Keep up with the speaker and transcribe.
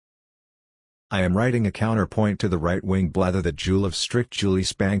I am writing a counterpoint to the right-wing blather that Juile of strict Julie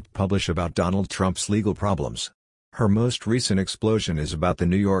Spanked publish about Donald Trump's legal problems. Her most recent explosion is about the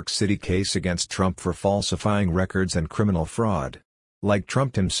New York City case against Trump for falsifying records and criminal fraud. Like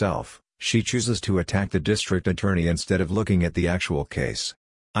Trump himself, she chooses to attack the district attorney instead of looking at the actual case.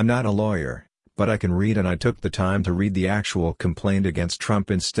 I'm not a lawyer, but I can read, and I took the time to read the actual complaint against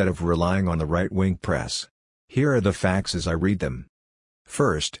Trump instead of relying on the right-wing press. Here are the facts as I read them.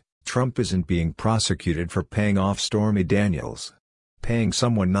 First, Trump isn't being prosecuted for paying off Stormy Daniels. Paying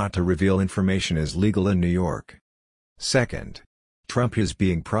someone not to reveal information is legal in New York. Second, Trump is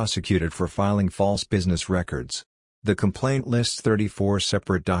being prosecuted for filing false business records. The complaint lists 34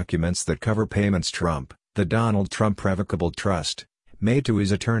 separate documents that cover payments the Donald Trump Revocable Trust, made to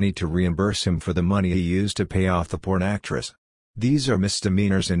his attorney to reimburse him for the money he used to pay off the porn actress. These are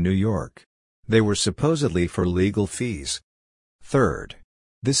misdemeanors in New York. They were supposedly for legal fees. Third,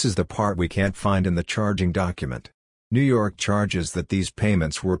 this is the part we can't find in the charging document. New York charges that these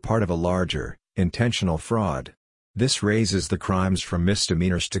payments were part of a larger, intentional fraud. This raises the crimes from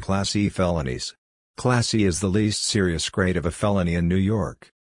misdemeanors to Class E felonies. Class E is the least serious grade of a felony in New York.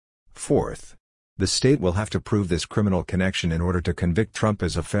 Fourth, the state will have to prove this criminal connection in order to convict Trump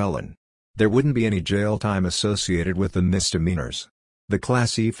as a felon. There wouldn't be any jail time associated with the misdemeanors. The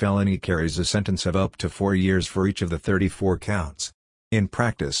Class E felony carries a sentence of up to 4 years for each of the 34 counts. In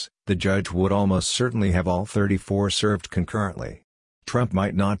practice, the judge would almost certainly have all 34 served concurrently. Trump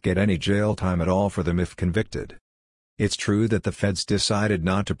might not get any jail time at all for them if convicted. It's true that the feds decided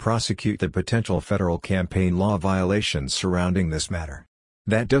not to prosecute the potential federal campaign law violations surrounding this matter.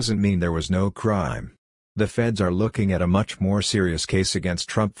 That doesn't mean there was no crime. The feds are looking at a much more serious case against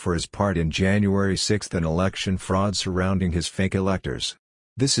Trump for his part in January 6 and election fraud surrounding his fake electors.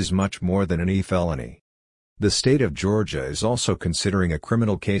 This is much more than an E felony. The state of Georgia is also considering a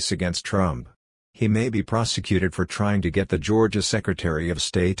criminal case against Trump. He may be prosecuted for trying to get the Georgia Secretary of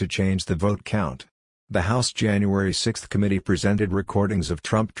State to change the vote count. The House January 6 committee presented recordings of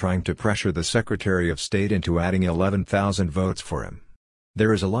Trump trying to pressure the Secretary of State into adding 11,000 votes for him.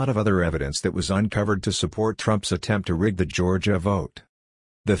 There is a lot of other evidence that was uncovered to support Trump's attempt to rig the Georgia vote.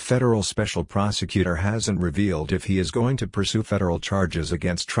 The federal special prosecutor hasn't revealed if he is going to pursue federal charges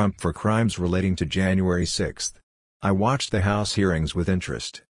against Trump for crimes relating to January 6. I watched the House hearings with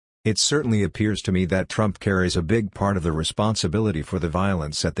interest. It certainly appears to me that Trump carries a big part of the responsibility for the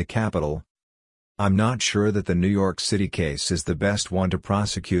violence at the Capitol. I'm not sure that the New York City case is the best one to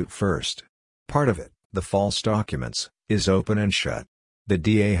prosecute first. Part of it, the false documents, is open and shut. The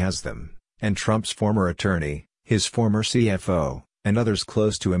DA has them, and Trump's former attorney, his former CFO, and others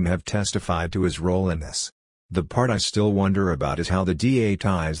close to him have testified to his role in this. The part I still wonder about is how the DA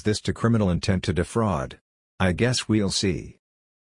ties this to criminal intent to defraud. I guess we'll see.